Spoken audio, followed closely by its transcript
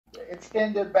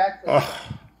extended back.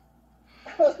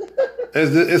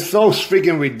 It's so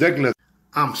freaking ridiculous.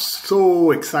 I'm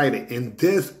so excited. In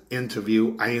this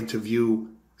interview, I interview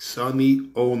Sonny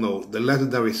Onoo, the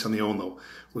legendary Sonny Onoo.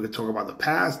 We're going to talk about the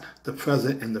past, the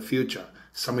present, and the future.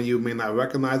 Some of you may not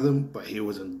recognize him, but he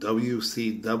was in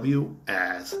WCW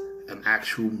as an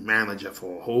actual manager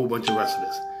for a whole bunch of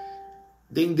wrestlers.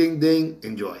 Ding, ding, ding.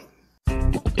 Enjoy.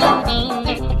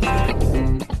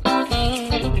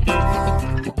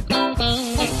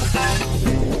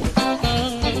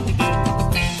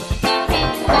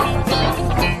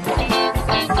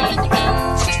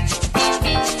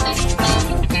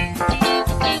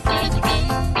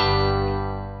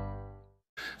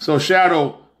 So,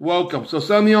 Shadow, welcome. So,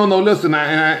 Sonny Onoo, listen,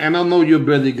 I know you're a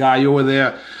busy guy. You were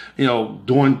there,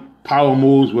 doing power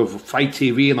moves with Fight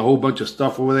TV and a whole bunch of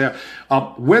stuff over there.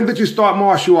 When did you start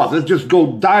martial arts? Let's just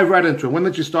dive right into it. When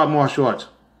did you start martial arts?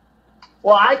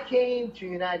 Well, I came to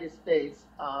the United States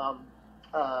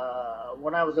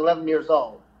when I was 11 years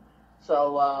old.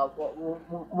 So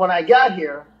when I got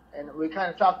here, and we kind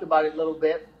of talked about it a little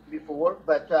bit before,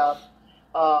 but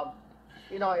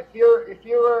if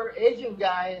you're an Asian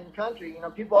guy in the country,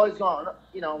 people always going,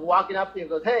 walking up to you and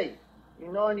goes, hey,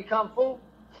 you know any kung fu?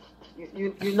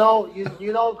 You know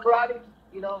karate?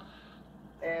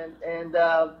 And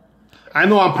I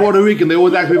know I'm Puerto Rican. They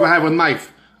always ask me if I have a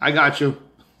knife. I got you.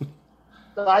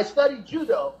 So I studied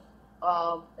judo,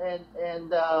 and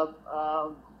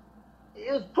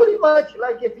it was pretty much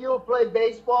like if you played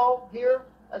baseball here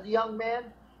as a young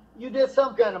man, you did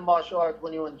some kind of martial arts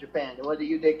when you were in Japan. Whether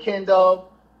you did kendo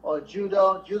or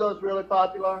judo, judo is really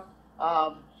popular,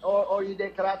 or you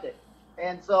did karate.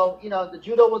 And so, the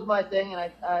judo was my thing,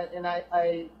 and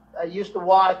I used to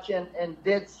watch and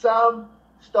did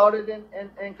started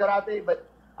in karate, but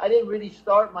I didn't really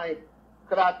start my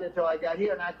karate until I got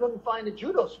here, and I couldn't find a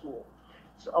judo school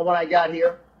when I got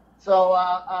here. So,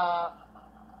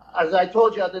 as I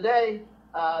told you the other day,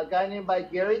 a guy named by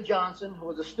Gary Johnson, who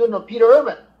was a student of Peter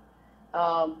Urban,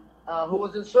 who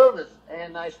was in service,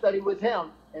 and I studied with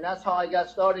him, and that's how I got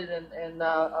started in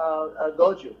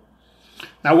Goju.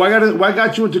 Now, why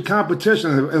got you into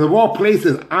competition? And of all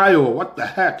places, Iowa, what the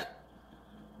heck?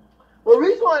 Well, the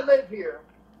reason why I live here,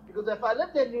 because if I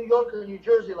lived in New York or New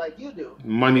Jersey like you do,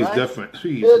 money's different.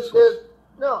 There's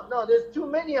too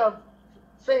many of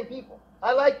same people.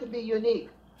 I like to be unique.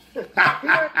 Here in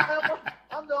Iowa,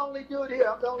 I'm the only dude here.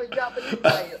 I'm the only Japanese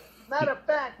guy here. Matter of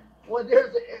fact, when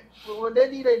they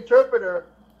need an interpreter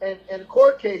in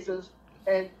court cases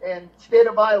and state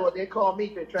of Iowa, they call me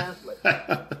to translate.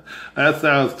 That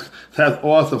sounds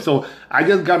awesome. So I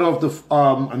just got off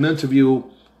an interview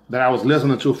that I was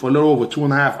listening to for a little over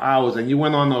 2.5 hours, and you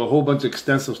went on a whole bunch of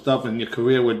extensive stuff in your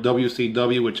career with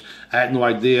WCW, which I had no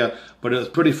idea, but it was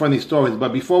pretty funny stories.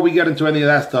 But before we get into any of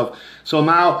that stuff, so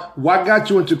now, what got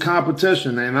you into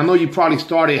competition? And I know you probably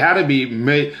started, had to be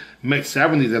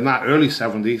mid-70s and not early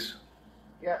 70s.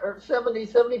 Yeah,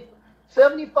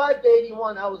 75 to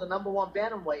 81, I was the #1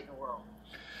 bantamweight in the world.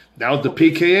 That was the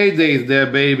PKA days there,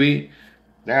 baby.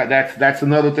 That's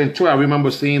another thing, too. I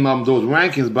remember seeing those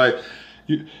rankings, but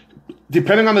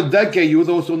depending on the decade, you was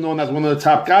also known as one of the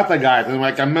top kata guys. And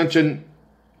like I mentioned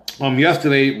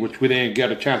yesterday, which we didn't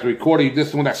get a chance to record, you did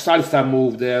some of that side style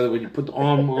move there where you put the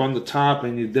arm on the top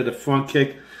and you did a front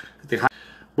kick.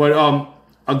 But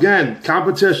again,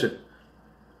 competition.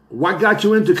 What got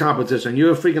you into competition?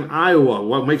 You're a freaking Iowa.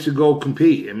 What makes you go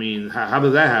compete? I mean, how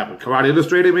did that happen? Karate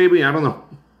Illustrated, maybe? I don't know.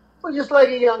 Well, just like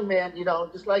a young man,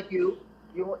 just like you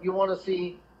want to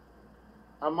see,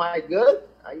 am I good?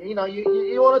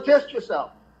 You want to test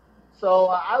yourself. So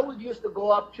I would used to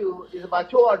go up to, it's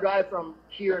about a 2-hour drive from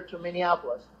here to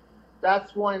Minneapolis.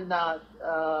 That's when,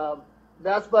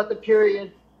 that's about the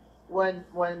period when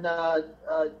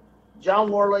John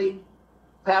Worley,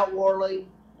 Pat Worley,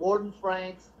 Gordon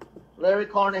Franks, Larry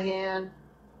Carnahan,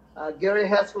 Gary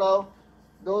Heslow,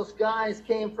 those guys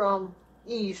came from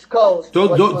East Coast.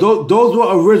 Those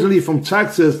were originally from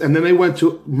Texas, and then they went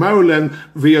to Maryland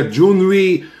via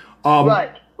Junri,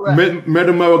 right.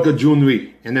 Mid-America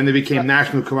Junri, and then they became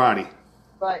National Karate.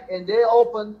 Right, and they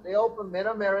opened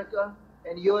Mid-America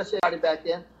and USA Karate back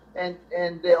then, and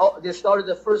they started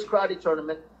the first karate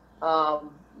tournament.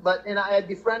 But I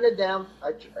befriended them.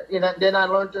 Then I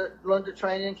learned to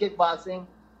train in kickboxing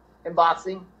and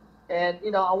boxing, and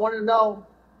I want to know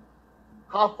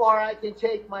how far I can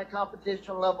take my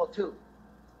competition level too.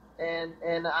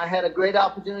 And I had a great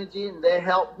opportunity, and they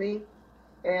helped me,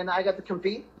 and I got to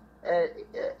compete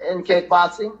in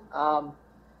kickboxing,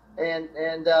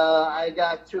 and I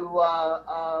got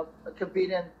to compete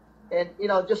in,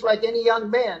 just like any young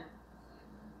man,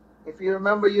 if you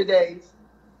remember your days,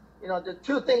 you know, the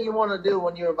two things you want to do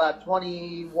when you're about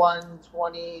 21,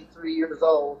 23 years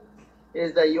old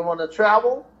is that you want to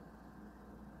travel.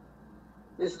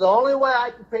 This is the only way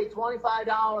I can pay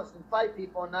 $25 and fight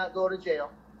people and not go to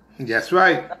jail. That's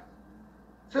right.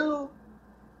 Two,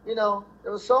 you know,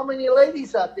 there were so many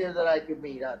ladies out there that I could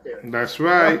meet out there. That's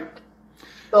right.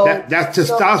 So, that's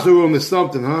testosterone is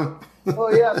something, huh?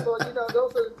 Oh yeah, so you know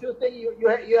those are the two things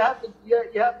you have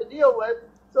to deal with.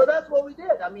 So that's what we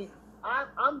did. I mean, I'm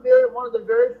one of the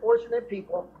very fortunate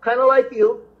people, kind of like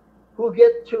you, who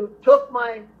took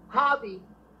my hobby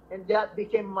and that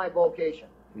became my vocation.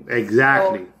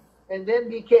 Exactly. So, and then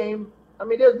became. I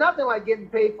mean, there's nothing like getting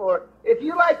paid for. If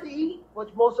you like to eat,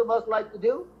 which most of us like to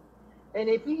do, and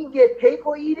if you can get paid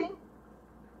for eating,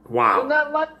 wow.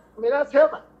 That's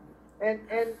heaven. And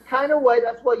kind of way,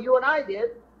 that's what you and I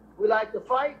did. We like to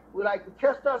fight. We like to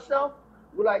test ourselves.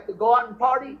 We like to go out and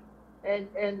party. And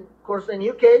of course, in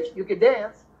your case, you could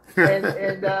dance. And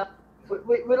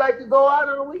we like to go out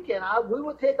on the weekend. We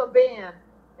would take a band,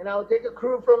 and I would take a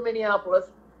crew from Minneapolis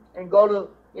and go to,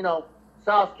 you know,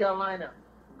 South Carolina.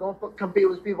 Go compete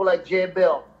with people like Jay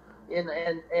Bill and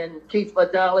Keith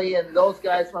Vitale and those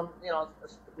guys from, you know,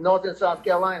 North and South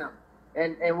Carolina.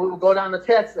 And we would go down to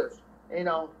Texas, you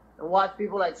know, and watch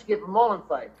people like Skip and Mullen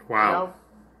fight. Wow.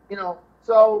 You know,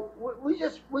 so we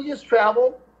just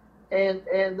travel and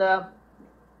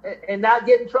not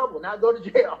get in trouble, not go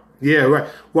to jail. Yeah, right.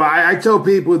 Well, I tell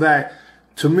people that,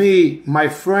 to me, my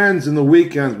friends in the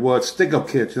weekends were stick-up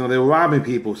kids. You know, they were robbing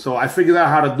people. So I figured out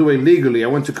how to do it legally. I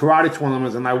went to karate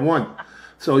tournaments and I won.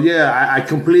 So yeah, I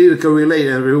completely could relate.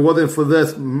 And if it wasn't for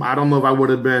this, I don't know if I would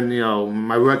have been, you know,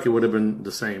 my record would have been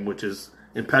the same, which is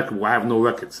impeccable. I have no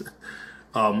records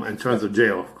in terms of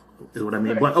jail, is what I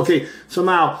mean. But okay, so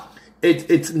now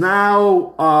it's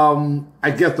now I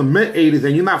guess the mid '80s,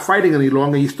 and you're not fighting any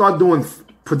longer. You start doing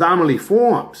predominantly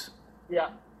forums. Yeah.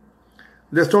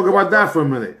 Let's talk about that for a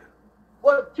minute.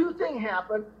 Well, two things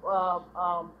happen.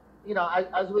 You know,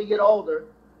 as we get older,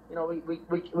 you know,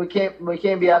 we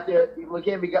can't be out there. We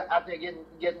can't be out there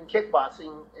getting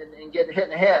kickboxing and getting hit in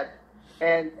the head.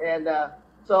 And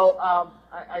so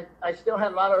I still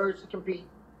had a lot of urge to compete.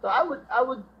 So I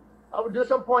would do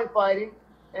some point fighting,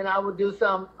 and I would do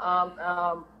some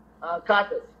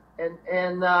katas.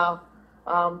 And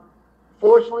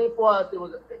fortunately for us, it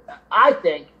was, I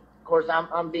think, of course,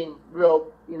 I'm being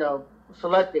real, you know,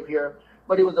 selective here,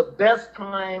 but it was the best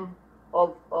time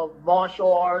of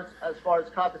martial arts as far as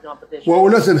kata competition. Well,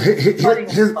 listen,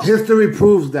 history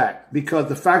proves that, because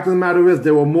the fact of the matter is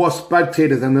there were more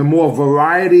spectators and there more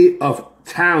variety of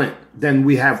talent than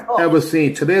we have ever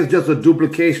seen. Today's just a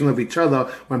duplication of each other,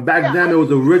 when back then it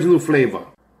was original flavor.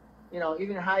 You know,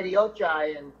 even Heidi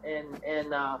Ochai and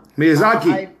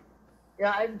Miyazaki.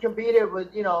 I competed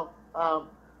with, you know,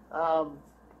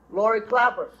 Lori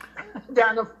Clapper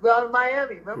down in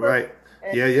Miami, remember? Right.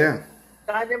 And, yeah.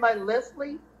 guy named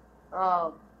Leslie.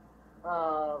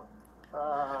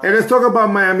 Hey, let's talk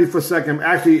about Miami for a second.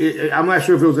 Actually, I'm not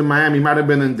sure if it was in Miami. It might have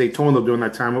been in Daytona during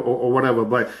that time or whatever.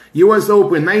 But U.S.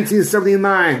 Open,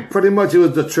 1979. Pretty much it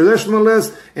was the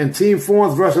traditionalists and team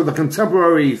forms versus the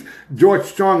contemporaries, George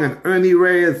Strong and Ernie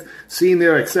Reyes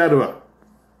Sr., etc.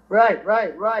 Right.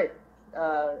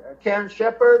 Karen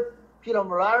Shepard, Peter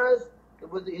Morales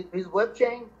with his whip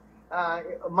chain.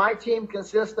 My team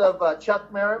consists of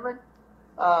Chuck Merriman,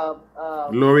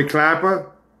 Lori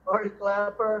Clapper,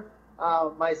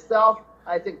 myself,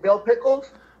 I think Bill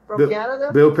Pickles from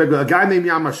Canada. Bill Pickles, a guy named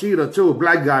Yamashita too, a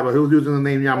black guy, but he was using the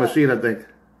name Yamashita, I think.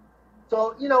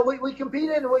 So, you know, we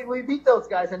competed and we beat those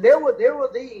guys, and they were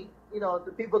the, you know,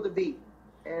 the people to beat.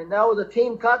 And that was a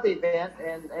team kata event,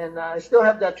 and I still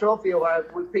have that trophy where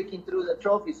we're picking through the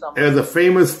trophy somewhere. There's a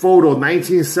famous photo,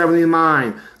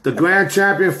 1979. The grand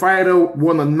champion fighter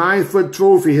won a 9-foot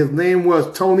trophy. His name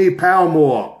was Tony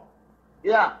Palmore.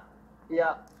 Yeah.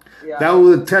 That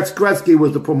was Ted Skretzky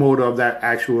was the promoter of that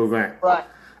actual event. Right.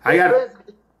 Yeah,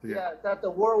 that the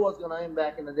war was going to end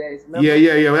back in the days. Remember?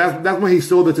 Yeah. That's when he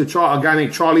sold it to a guy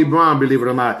named Charlie Brown, believe it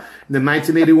or not. In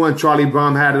 1981, Charlie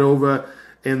Brown had it over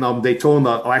in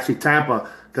Daytona, or actually Tampa,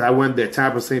 because I went there,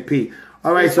 Tampa, St. Pete.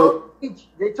 All right,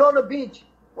 Daytona Beach,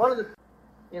 one of the,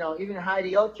 you know, even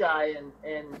Heidi Ochai and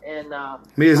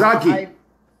Miyazaki.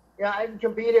 I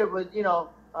competed with, you know,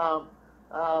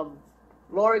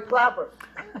 Lori Clapper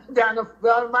down in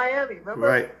Miami, remember?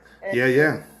 Right. And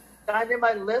Yeah. Guy named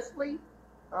Leslie.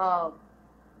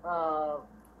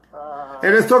 Hey,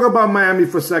 let's talk about Miami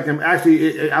for a second.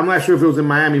 Actually, I'm not sure if it was in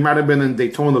Miami. It might have been in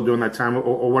Daytona during that time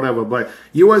or whatever. But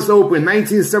U.S. Open,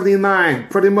 1979.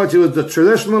 Pretty much it was the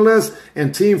traditionalists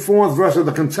and team forms versus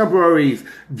the contemporaries,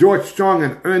 George Strong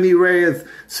and Ernie Reyes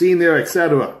Sr.,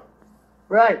 etc.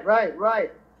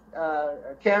 Right.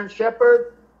 Karen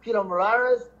Shepard, Peter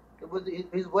Morales with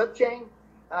his whip chain.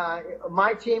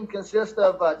 My team consists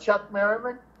of Chuck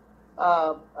Merriman,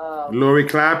 Lori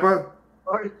Clapper,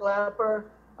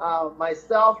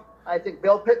 myself. I think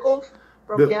Bill Pickles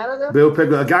from Canada. Bill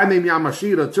Pickles, a guy named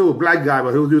Yamashita too, a black guy,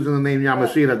 but he was using the name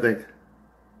Yamashita, I think.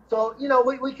 So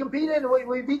we competed and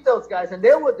we beat those guys, and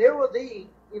they were the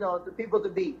the people to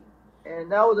beat.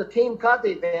 And that was a team kate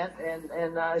event,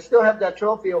 and I still have that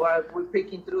trophy where we're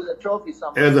picking through the trophy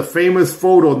somewhere. There's a famous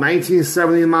photo,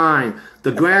 1979.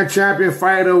 The grand champion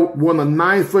fighter won a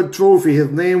 9-foot trophy. His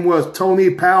name was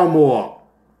Tony Palmore.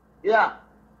 Yeah.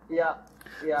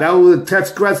 That was Ted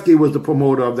Skretzky was the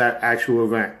promoter of that actual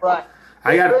event. Right.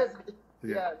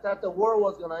 That the war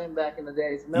was going to end back in the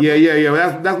days. Remember?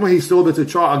 Yeah. That's when he sold it to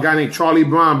a guy named Charlie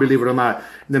Brown, believe it or not.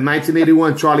 In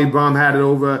 1981, Charlie Brown had it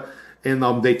over in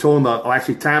Daytona, or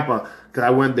actually Tampa, because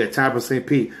I went there, Tampa, St.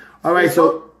 Pete. All right,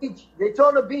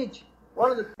 Daytona Beach.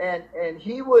 And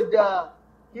he would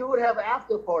have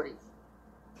after parties.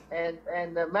 And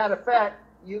matter of fact,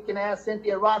 you can ask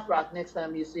Cynthia Rothrock next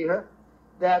time you see her.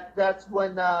 That's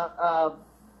when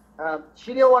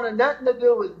she didn't want nothing to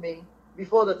do with me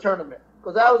before the tournament,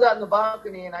 because I was out in the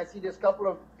balcony and I see this couple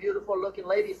of beautiful looking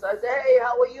ladies. So I said, "Hey,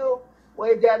 how are you?"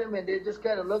 Waved at him, and they just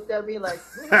kind of looked at me like,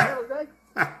 "Who the hell is that?"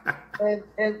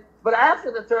 But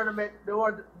after the tournament, we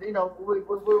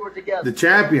were together. The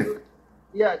champion.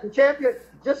 Yeah, the champion.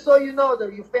 Just so you know,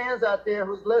 that you fans out there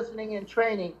who's listening and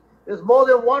training, there's more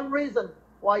than one reason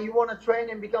why you want to train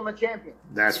and become a champion.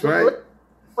 That's right.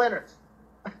 Winners.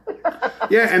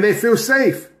 Yeah, and they feel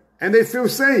safe. Those are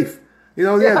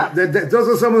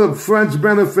some of the French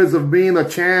benefits of being a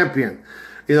champion.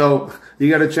 You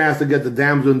got a chance to get the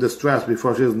damsel in distress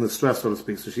before she was in distress, so to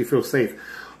speak, so she feels safe.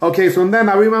 Okay, so then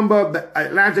I remember the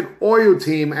Atlantic Oil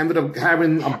team ended up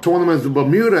having tournaments in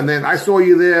Bermuda, and then I saw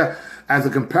you there as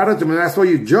a competitor, and I saw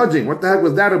you judging. What the heck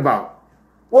was that about?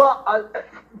 Well,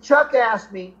 Chuck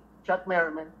asked me, Chuck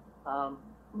Merriman.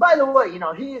 By the way,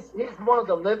 he's one of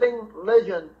the living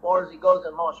legends as far as he goes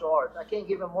in martial arts. I can't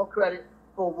give him more credit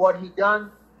for what he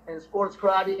done in sports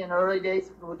karate in the early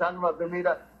days. We were talking about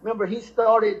Bermuda. Remember, he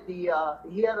started he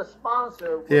had a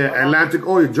sponsor. Yeah, Atlantic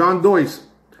Oil, John Doyce.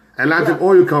 Atlantic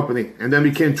Oil Company, and then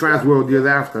became Trans World years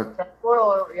after.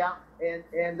 Well, yeah,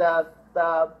 and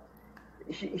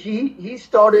he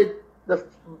started the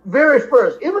very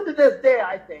first. Even to this day,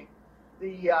 I think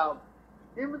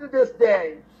even to this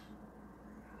day,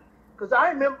 because I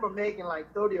remember making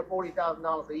like $30,000 or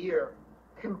 $40,000 a year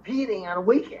competing on a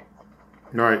weekend.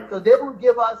 Right. Because they would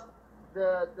give us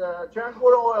the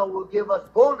Transport Oil will give us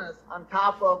bonus on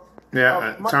top of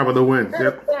top of the win.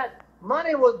 Yep.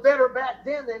 Money was better back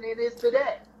then than it is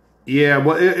today. Yeah,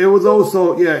 but it was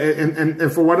also,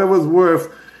 and for what it was worth,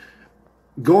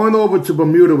 going over to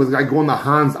Bermuda was like going to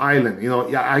Hans Island.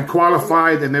 I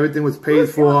qualified and everything was paid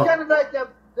for. It was kind of like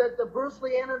the Bruce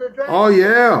Lee Enter the Dragon. Oh,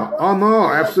 yeah. Oh,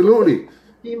 no, absolutely.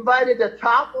 He invited the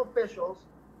top officials,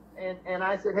 and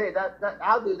I said, hey, that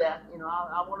I'll do that.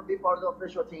 I want to be part of the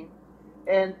official team.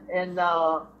 And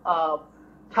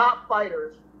top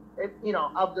fighters,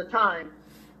 of the time.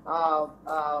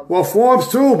 Well, forms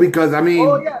too, because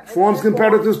forms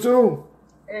competitors too.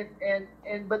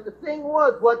 But the thing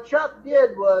was, what Chuck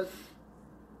did was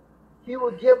he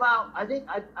would give out. I think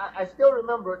I still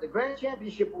remember the grand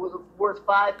championship was worth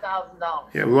 $5,000.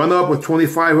 Yeah, runner up was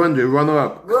 $2,500. Runner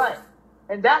up. Right,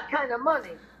 and that kind of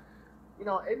money,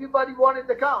 everybody wanted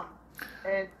to come,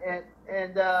 and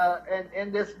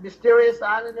this mysterious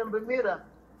island in Bermuda.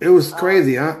 It was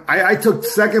crazy, huh? I took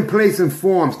second place in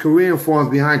forms, Korean forms,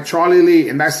 behind Charlie Lee,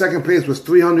 and that second place was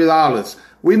 $300.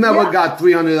 We never got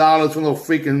 $300 for no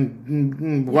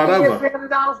freaking whatever. You get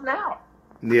 $300 now.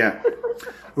 Yeah,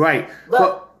 right.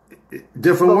 But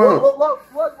different world. What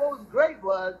was great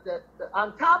was that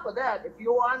on top of that, if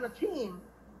you were on the team,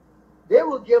 they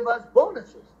would give us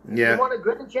bonuses. Yeah. If you won a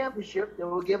grand championship, they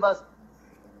would give us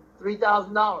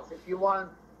 $3,000. If you won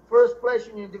first place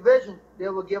in your division, they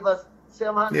would give us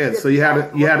 $750. Yeah, so you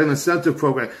had an incentive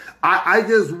program. I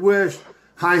just wish,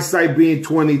 hindsight being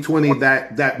 2020,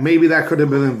 that maybe that could have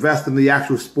been invested in the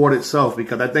actual sport itself,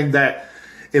 because I think that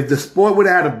if the sport would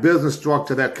have had a business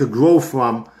structure that could grow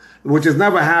from, which has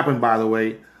never happened, by the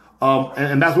way,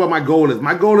 and that's what my goal is.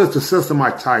 My goal is to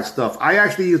systematize stuff. I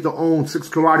actually used to own 6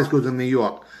 karate schools in New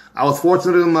York. I was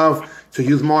fortunate enough to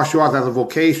use martial arts as a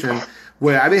vocation,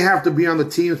 where I didn't have to be on the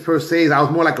teams per se. I was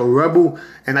more like a rebel,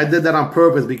 and I did that on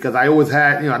purpose because I always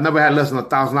had, I never had less than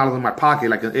 $1,000 in my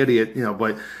pocket like an idiot,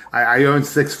 but I earned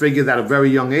 6 figures at a very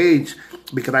young age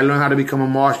because I learned how to become a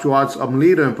martial arts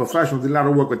leader and professional. Did a lot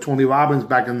of work with Tony Robbins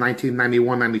back in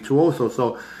 1991, 92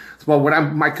 also. So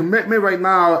my commitment right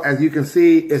now, as you can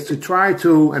see, is to try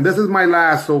to, and this is my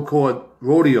last so-called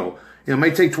rodeo. It may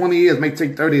take 20 years, may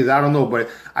take 30 years, I don't know, but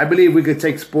I believe we could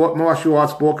take sport martial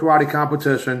arts, sport karate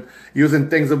competition, using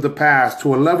things of the past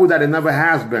to a level that it never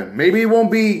has been. Maybe it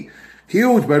won't be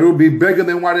huge, but it'll be bigger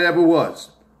than what it ever was.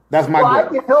 That's my goal. I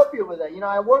can help you with that.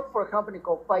 I work for a company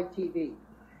called Fight TV,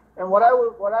 and what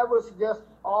I would suggest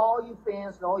all you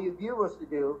fans and all you viewers to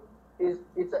do is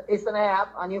it's an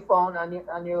app on your phone,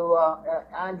 on your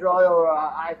Android or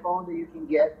iPhone that you can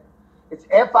get. It's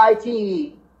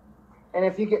FITE. And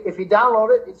if you download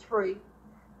it, it's free.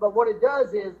 But what it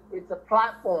does is it's a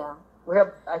platform.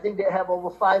 I think they have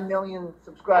over 5 million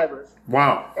subscribers.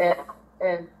 Wow.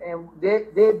 And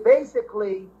they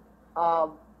basically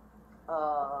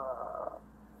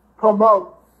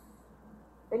promote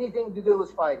anything to do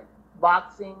with fighting,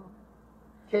 boxing,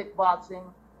 kickboxing,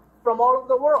 from all over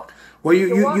the world. Well,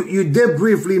 you did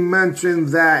briefly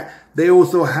mention that they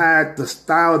also had the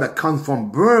style that comes from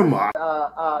Burma.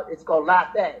 It's called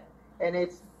Latte. And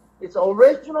it's an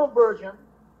original version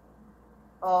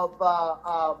of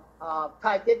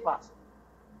Thai kickboxing.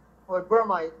 Where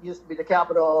Burma used to be the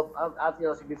capital of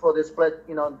before they split,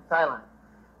 Thailand.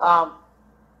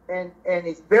 And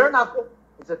it's bare knuckle.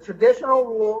 It's a traditional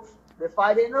rules. They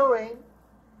fight in the ring.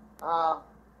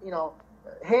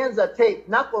 Hands are taped,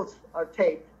 knuckles are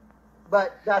taped,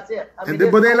 but that's it. But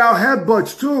they allow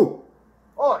headbutts too.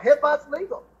 Oh, headbutts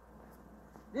legal.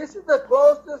 This is the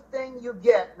closest thing you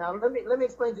get. Now, let me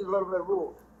explain to you a little bit of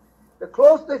rules. The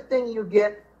closest thing you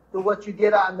get to what you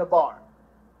get out in the bar.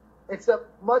 It's a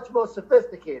much more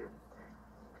sophisticated.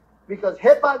 Because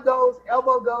headbutt goes,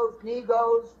 elbow goes, knee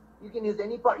goes. You can use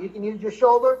any part. You can use your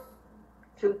shoulder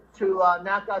to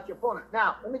knock out your opponent.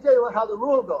 Now, let me tell you how the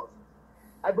rule goes.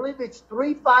 I believe it's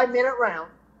 3 5-minute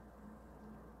rounds,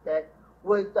 okay,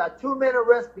 with 2-minute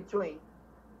rest between,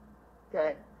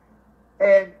 okay,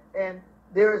 and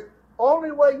there's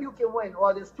only way you can win,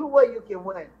 or there's 2 ways you can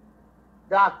win.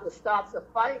 Doctor stops a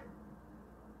fight,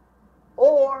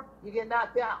 or you get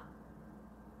knocked out.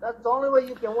 That's the only way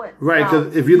you can win. Right,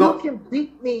 because if you don't, can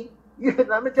beat me.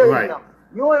 Let me tell you something.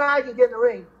 You and I can get in the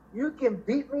ring. You can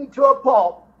beat me to a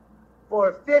pulp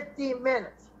for 15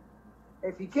 minutes.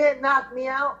 If you can't knock me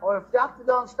out, or if doctor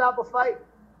don't stop a fight,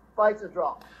 fight's a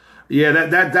draw. Yeah,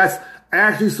 that's. I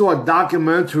actually saw a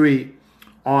documentary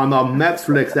on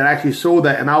Netflix that actually showed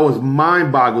that, and I was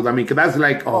mind boggled. I mean, because that's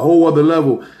like a whole other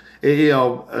level.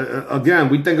 Again,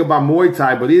 we think about Muay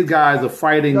Thai, but these guys are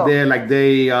fighting there like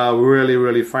they are really,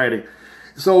 really fighting.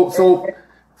 So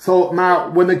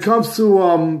now, when it comes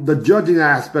to the judging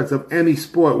aspects of any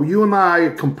sport, you and I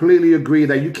completely agree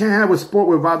that you can't have a sport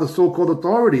without the so-called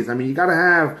authorities. I mean, you got to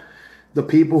have the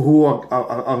people who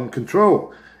are in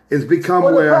control. It's become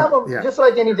just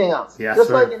like anything else. Yes,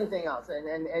 just like anything else.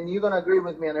 And you're going to agree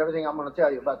with me on everything I'm going to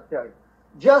tell you, about to tell you.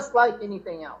 Just like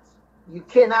anything else. You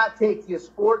cannot take your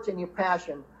sports and your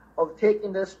passion of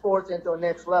taking the sports into the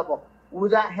next level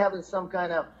without having some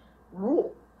kind of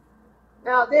rule.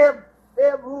 Now, they have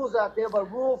rules out there,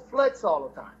 but rule flex all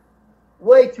the time.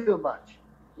 Way too much.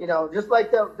 Just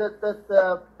like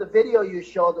the video you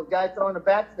showed, the guy throwing a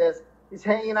back fist, he's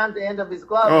hanging on the end of his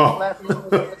glove.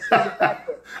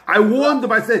 I warned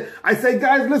them. I said,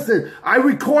 guys, listen, I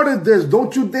recorded this.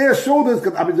 Don't you dare show this.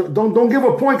 Cause, don't give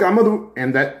a point.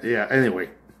 Anyway.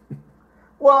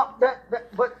 Well, but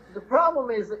the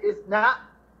problem is not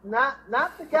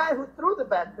the guy who threw the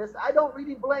back fist. I don't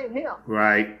really blame him.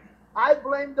 Right. I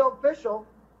blame the official.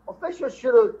 Official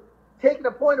should have taken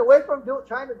a point away from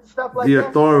trying to stuff like the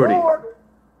that. Authority.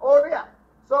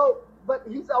 So, but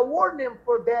he's awarding him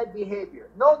for bad behavior.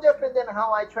 No different than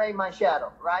how I train my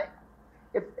shadow, right?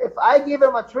 If I give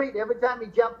him a treat every time he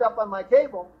jumped up on my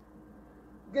table,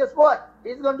 guess what?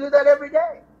 He's going to do that every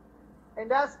day.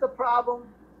 And that's the problem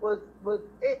with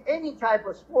any type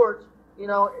of sports.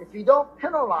 If you don't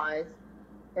penalize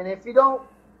and if you don't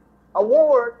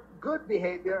award good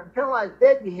behavior and penalize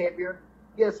bad behavior,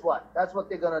 guess what? That's what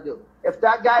they're going to do. If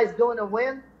that guy's doing a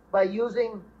win by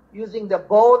using the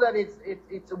bow that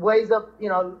it weighs up,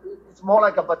 it's more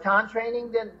like a baton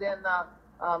training than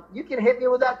you can hit me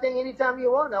with that thing anytime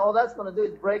you want. Now all that's going to do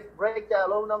is break that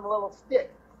aluminum little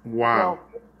stick. Wow.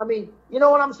 You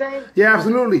know what I'm saying? Yeah,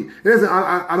 absolutely. Listen,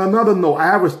 on another note, I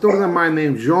have a student of mine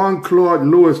named Jean-Claude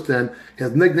Lewiston.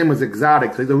 His nickname is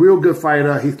Exotic. So he's a real good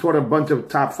fighter. He's taught a bunch of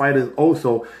top fighters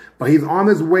also. But he's on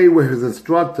his way with his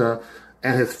instructor,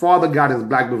 and his father got his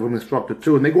black belt from instructor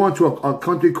too. And they're going to a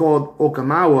country called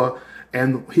Okinawa,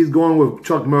 and he's going with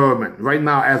Chuck Merriman right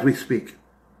now as we speak.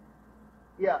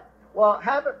 Yeah. Well,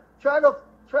 try to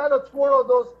twirl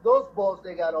those balls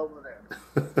they got over there.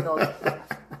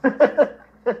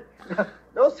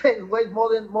 things weigh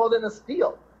more than a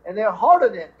steel, and they're harder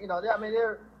than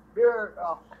they're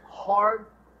hard,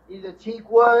 either teak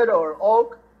wood or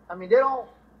oak. I mean, they don't.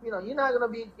 You're not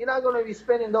gonna be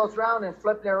spinning those around and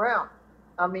flipping it around.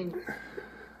 I mean,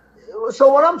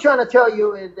 so what I'm trying to tell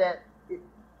you is that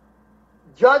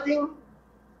judging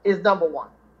is number one.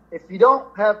 If you don't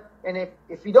have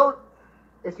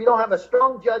a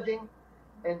strong judging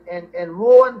and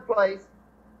rule in place,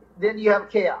 then you have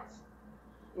chaos.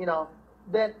 Then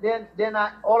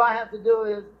all I have to do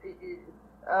is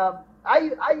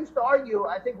I used to argue.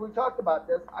 I think we talked about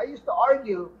this. I used to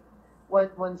argue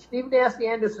when Steve Nasty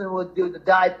Anderson would do the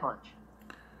dive punch.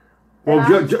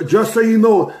 Well, just so you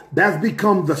know, that's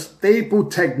become the staple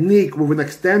technique with an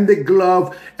extended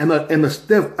glove and a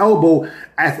stiff elbow,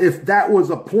 as if that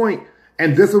was a point.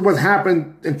 And this is what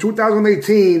happened in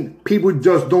 2018. People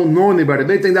just don't know any better.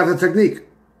 They think that's a technique.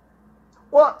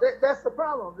 Well, that's the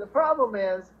problem. The problem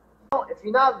is, if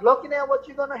you're not looking at what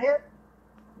you're going to hit,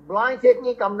 blind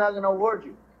technique, I'm not going to award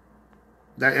you.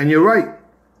 And you're right.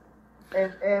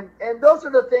 And those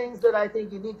are the things that I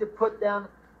think you need to put down.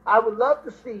 I would love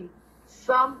to see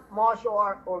some martial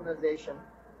art organization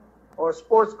or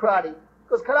sports karate,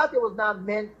 because karate was not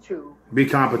meant to be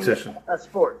competition, a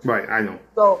sport. Right, I know.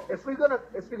 So if we're gonna,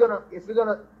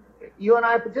 you and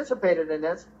I participated in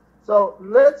this. So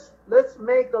let's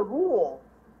make a rule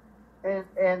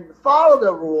and follow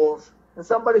the rules, and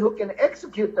somebody who can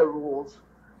execute the rules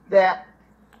that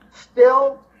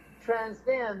still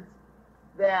transcends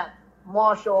that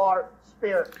martial art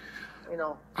spirit.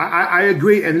 I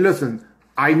agree. And listen,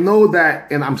 I know that,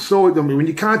 and when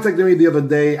you contacted me the other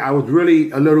day, I was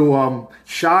really a little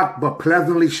shocked, but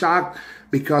pleasantly shocked,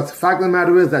 because the fact of the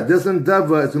matter is that this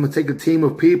endeavor is going to take a team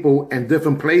of people in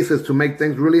different places to make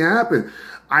things really happen.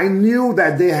 I knew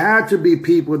that there had to be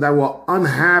people that were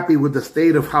unhappy with the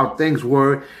state of how things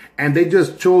were, and they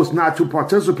just chose not to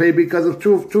participate, because the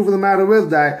truth of the matter is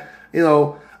that,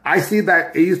 I see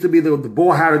that it used to be the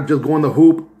ball had to just go in the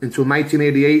hoop until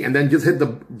 1988 and then just hit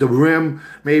the rim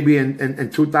maybe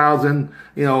in 2000.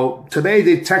 Today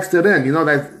they text it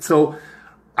in, so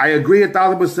I agree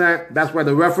 1,000%. That's why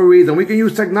the referees, and we can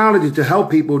use technology to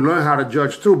help people learn how to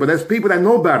judge too, but there's people that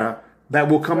know better that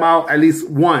will come out at least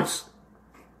once.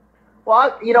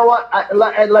 Well, you know what?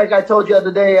 Like I told you the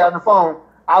other day on the phone,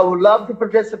 I would love to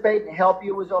participate and help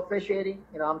you with officiating.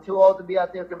 I'm too old to be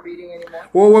out there competing anymore.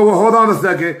 Well, hold on a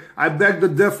second. I beg to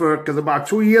differ, because about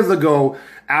 2 years ago,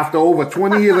 after over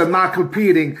 20 years of not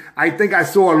competing, I think I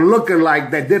saw a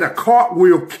lookalike that did a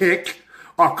cartwheel kick,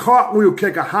 a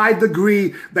high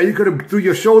degree that you could have threw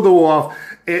your shoulder off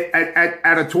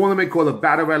at a tournament called the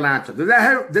Battle of Atlanta.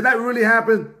 Did that really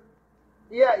happen?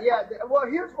 Yeah. Well,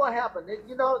 here's what happened.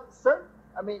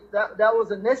 That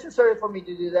was necessary for me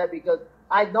to do that, because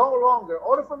I no longer, in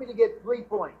order for me to get 3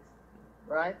 points,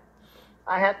 right,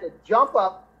 I had to jump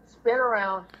up, spin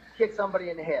around, kick somebody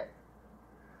in the head.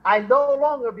 I no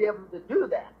longer be able to do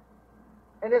that.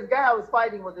 And this guy I was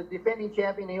fighting was a defending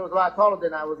champion. He was a lot taller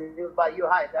than I was. He was about your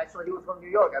height. Actually, he was from New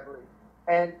York, I believe.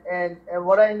 And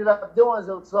what I ended up doing is,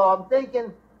 so I'm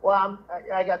thinking, well,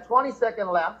 I got 20 seconds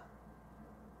left.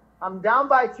 I'm down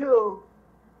by 2.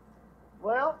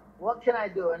 Well, what can I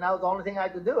do? And that was the only thing I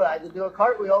could do. I had to do a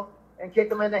cartwheel and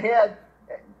kick him in the head,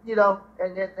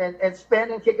 and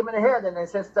spin and kick him in the head. And then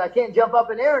since I can't jump up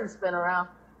in the air and spin around,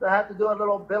 so I have to do a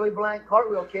little Billy Blank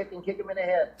cartwheel kick and kick him in the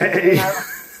head.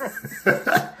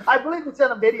 I believe it's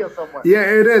in a video somewhere. Yeah,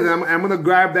 it is. I'm going to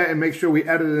grab that and make sure we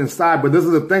edit it inside. But this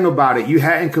is the thing about it. You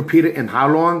hadn't competed in how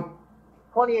long?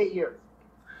 28 years.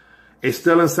 It's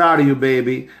still inside of you,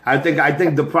 baby. I think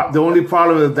the only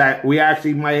problem is that we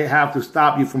actually might have to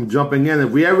stop you from jumping in.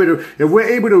 If we're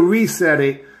able to reset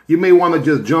it, you may want to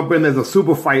just jump in as a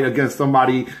super fight against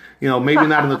somebody, maybe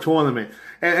not in the tournament.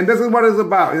 And this is what it's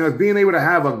about, being able to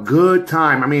have a good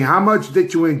time. I mean, how much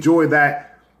did you enjoy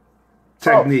that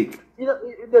technique?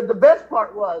 The best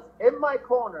part was, in my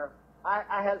corner,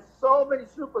 I had so many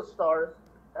superstars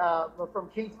from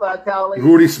Keith Vitale,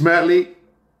 Rudy Smetley.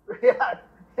 Yeah.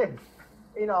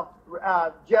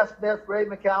 Jeff Smith, Ray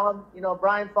McCallum,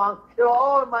 Brian Funk, they're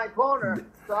all in my corner.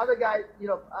 The other guy,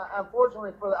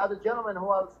 unfortunately for the other gentleman who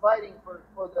I was fighting for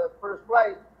the first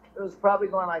place, it was probably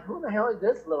going like, who the hell is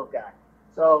this little guy?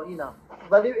 So,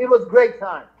 but it was a great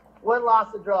time. Win,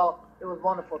 loss, or draw, it was a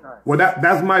wonderful time. Well,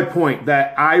 that's my point,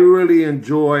 that I really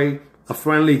enjoy a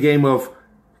friendly game of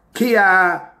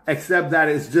Kia, except that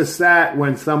it's just sad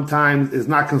when sometimes it's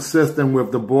not consistent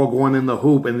with the ball going in the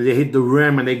hoop and they hit the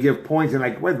rim and they give points and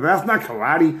like, wait, that's not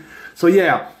karate. So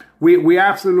yeah, we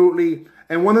absolutely,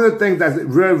 And one of the things that's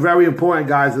very, very important,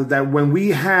 guys, is that when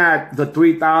we had the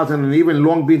 3,000 and even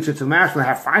Long Beach International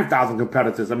had 5,000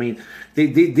 competitors, I mean,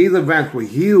 these events were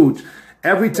huge.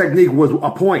 Every technique was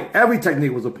a point. Every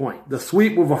technique was a point. The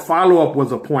sweep with a follow-up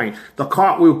was a point. The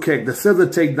cartwheel kick, the scissor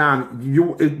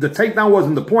takedown, the takedown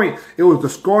wasn't the point. It was the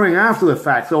scoring after the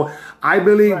fact. So I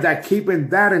believe that keeping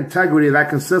that integrity, that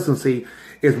consistency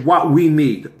is what we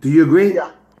need. Do you agree?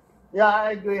 Yeah. Yeah,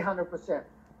 I agree 100%.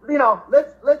 You know,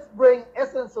 let's bring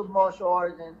essence of martial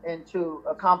arts into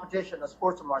a competition, a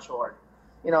sports of martial art.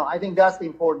 You know, I think that's the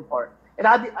important part. And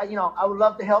I would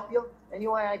love to help you any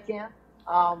way I can.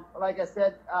 Like I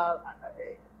said,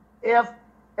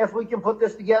 if we can put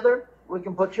this together, we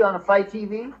can put you on a Fight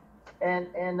TV, and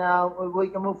we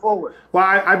can move forward. Well,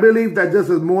 I believe that this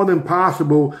is more than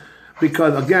possible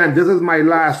because, again, this is my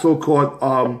last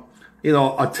so-called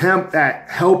attempt at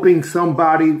helping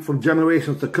somebody from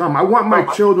generations to come. I want my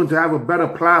children to have a better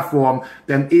platform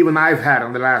than even I've had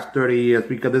in the last 30 years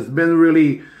because it's been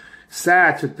really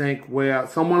sad to think where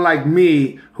someone like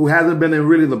me who hasn't been in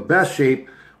really the best shape,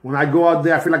 when I go out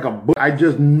there, I feel like I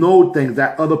just know things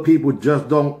that other people just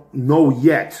don't know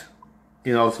yet.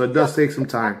 You know, so it does take some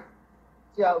time.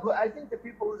 Yeah, I think the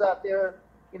people who's out there,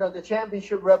 you know, the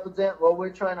championship represent what we're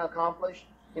trying to accomplish.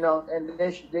 You know, and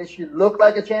they should look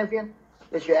like a champion.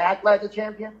 They should act like a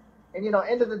champion. And, you know,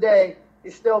 end of the day,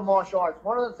 it's still martial arts.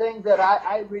 One of the things that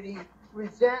I really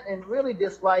resent and really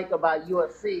dislike about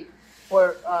UFC,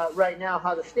 or right now,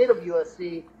 how the state of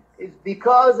UFC is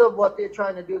because of what they're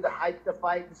trying to do, the hype the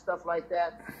fight and stuff like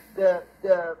that.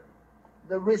 The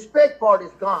respect part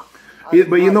is gone. Yeah,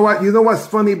 but you know what? You know what's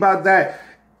funny about that?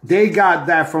 They got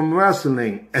that from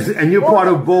wrestling, and you're part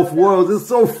of both worlds. It's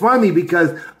so funny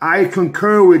because I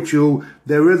concur with you.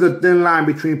 There is a thin line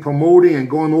between promoting and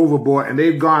going overboard, and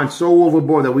they've gone so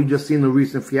overboard that we just seen the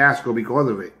recent fiasco because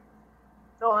of it.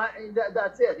 No,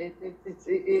 that's it. It's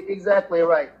exactly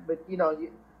right. But, you know,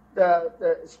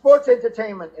 the sports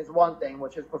entertainment is one thing,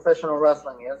 which is professional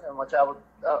wrestling is, and which I was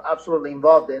absolutely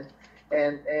involved in.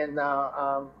 And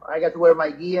I got to wear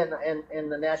my gi in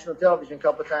the national television a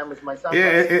couple of times with my son. Yeah,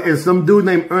 and some dude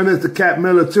named Ernest the Cat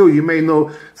Miller, too. You may know,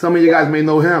 some of you guys may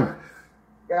know him.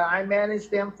 Yeah, I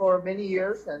managed him for many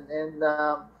years. And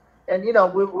you know,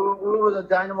 we were the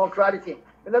Dynamo Karate team.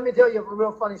 And let me tell you a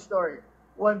real funny story.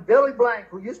 When Billy Blank,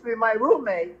 who used to be my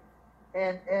roommate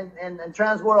and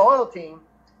Transworld Oil team,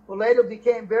 who later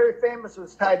became very famous,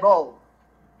 was Taibo.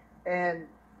 And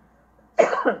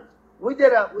we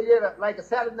did a like a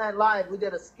Saturday Night Live. We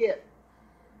did a skit,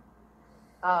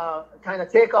 kind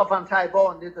of take off on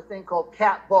Taibo, and did the thing called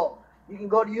Cat Bo. You can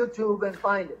go to YouTube and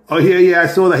find it. Oh yeah, I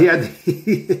saw that. Yeah.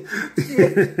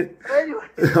 Anyway,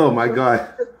 oh my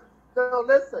God. So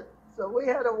listen, so we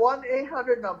had a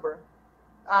 1-800 number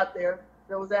out there.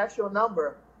 There was the actual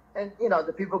number, and you know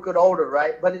the people could order,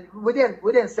 right? But we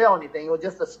didn't sell anything. It was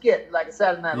just a skit, like a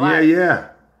Saturday Night Live. Yeah.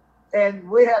 And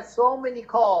we had so many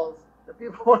calls. The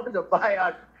people wanted to buy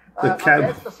our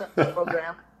extra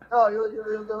program. Oh, it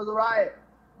was a riot.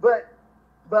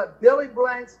 But Billy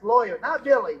Blank's lawyer, not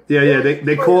Billy. Yeah,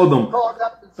 they called him.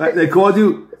 They called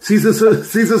you Caesar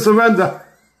Surrender.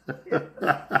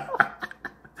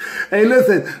 Hey,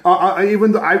 listen,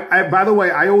 even though by the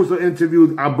way, I also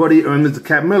interviewed our buddy Ernest the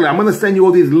Cat Miller. I'm going to send you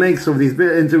all these links of these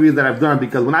interviews that I've done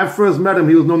because when I first met him,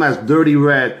 he was known as Dirty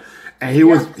Red. And he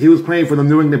was playing for the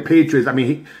New England Patriots. I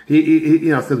mean, he you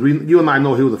know, since you and I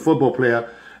know he was a football player,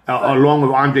 along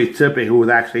with Andre Tippett, who was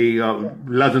actually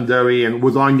legendary and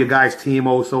was on your guys' team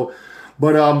also.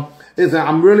 But listen,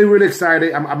 I'm really, really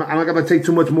excited. I'm not going to take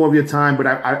too much more of your time, but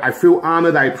I feel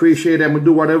honored. I appreciate it. I'm going to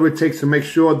do whatever it takes to make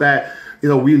sure that, you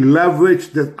know, we leverage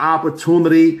this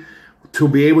opportunity to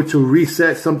be able to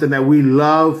reset something that we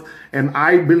love. And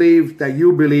I believe that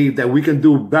you believe that we can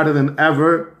do better than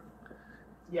ever.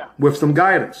 Yeah. With some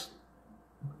guidance.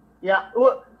 Yeah.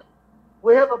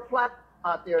 We have a platform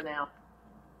out there now.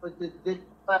 With this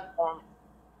platform,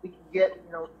 we can get,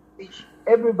 you know, reach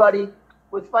everybody.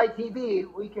 With Fight TV,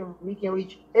 we can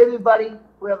reach everybody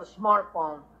who have a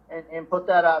smartphone and put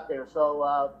that out there.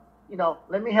 So, you know,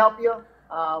 let me help you.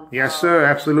 Yes, sir.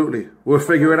 Absolutely. We'll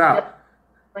figure it out.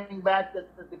 Bring back the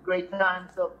great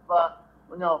times of,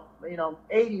 you know,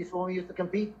 80s when we used to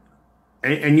compete.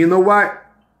 And you know what?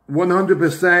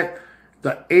 100%,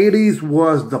 the 80s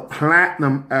was the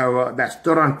platinum era that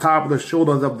stood on top of the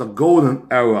shoulders of the golden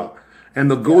era.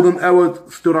 And the golden era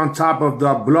stood on top of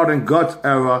the blood and guts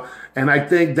era. And I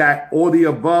think that all the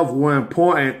above were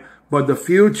important, but the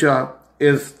future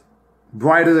is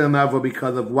brighter than ever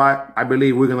because of what I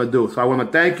believe we're going to do. So I want to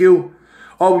thank you.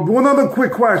 Oh, one other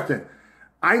quick question.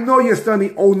 I know you're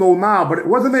studying Onoo now, but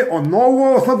wasn't it Onoo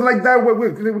or something like that?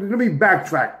 Let me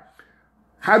backtrack.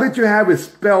 How did you have it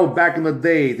spelled back in the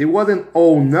days? It wasn't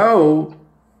Onoo.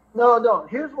 No.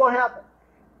 Here's what happened.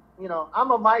 You know, I'm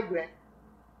a migrant,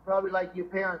 probably like your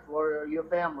parents were or your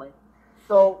family.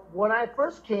 So when I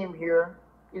first came here,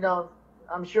 you know,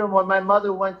 I'm sure when my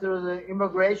mother went through the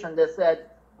immigration, they said,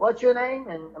 "What's your name?"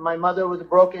 And my mother with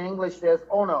broken English says,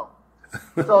 "Onoo."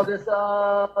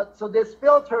 So they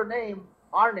spelled her name,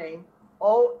 our name,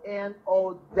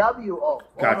 Onoo.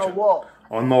 Gotcha. Onoo.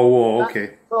 Onoo,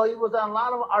 okay. So it was on a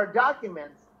lot of our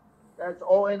documents. That's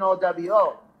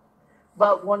Onoo.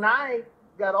 But when I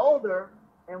got older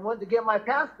and went to get my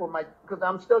passport, because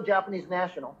I'm still Japanese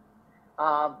national.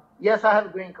 Yes, I have a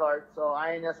green card, so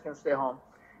INS can stay home.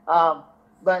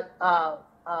 But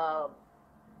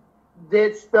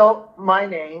they spelled my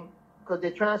name because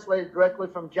they translated directly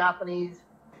from Japanese.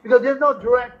 Because there's no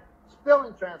direct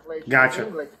spelling translation Gotcha. in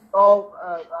English. It's all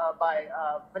by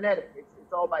phonetic.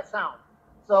 It's all by sound.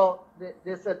 So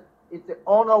they said, is it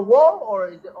Onoo or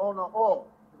is it Onoo?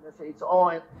 And they say it's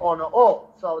Onoo.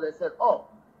 So they said, oh,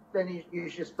 then you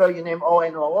should spell your name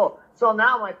Onoo. So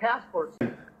now my passport.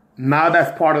 Now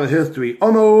that's part of the history.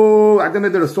 Oh no, I think they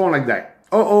did a song like that.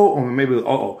 Or maybe it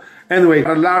was Anyway,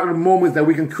 a lot of the moments that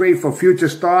we can create for future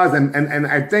stars, and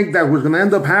I think that what's going to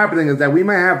end up happening is that we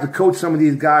may have to coach some of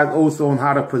these guys also on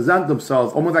how to present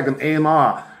themselves, almost like an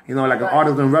A&R, you know, like an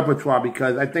artist and repertoire,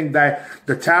 because I think that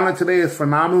the talent today is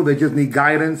phenomenal. They just need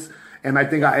guidance. And I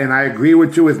think, and I agree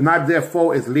with you, it's not their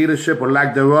fault, it's leadership or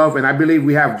lack thereof. And I believe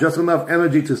we have just enough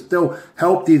energy to still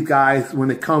help these guys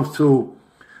when it comes to,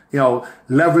 you know,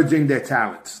 leveraging their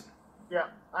talents. Yeah,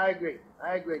 I agree.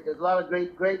 There's a lot of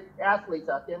great athletes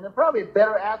out there, and there are probably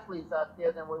better athletes out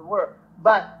there than we were.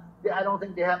 But I don't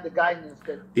think they have the guidance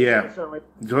that. Yeah. Certainly.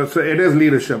 So it is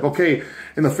leadership. Okay.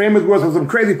 In the famous words of some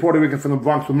crazy Puerto Rican from the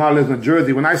Bronx who now lives in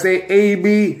Jersey, when I say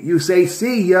AB, you say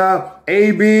see ya.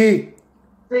 AB.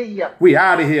 See ya. We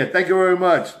out of here. Thank you very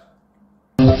much.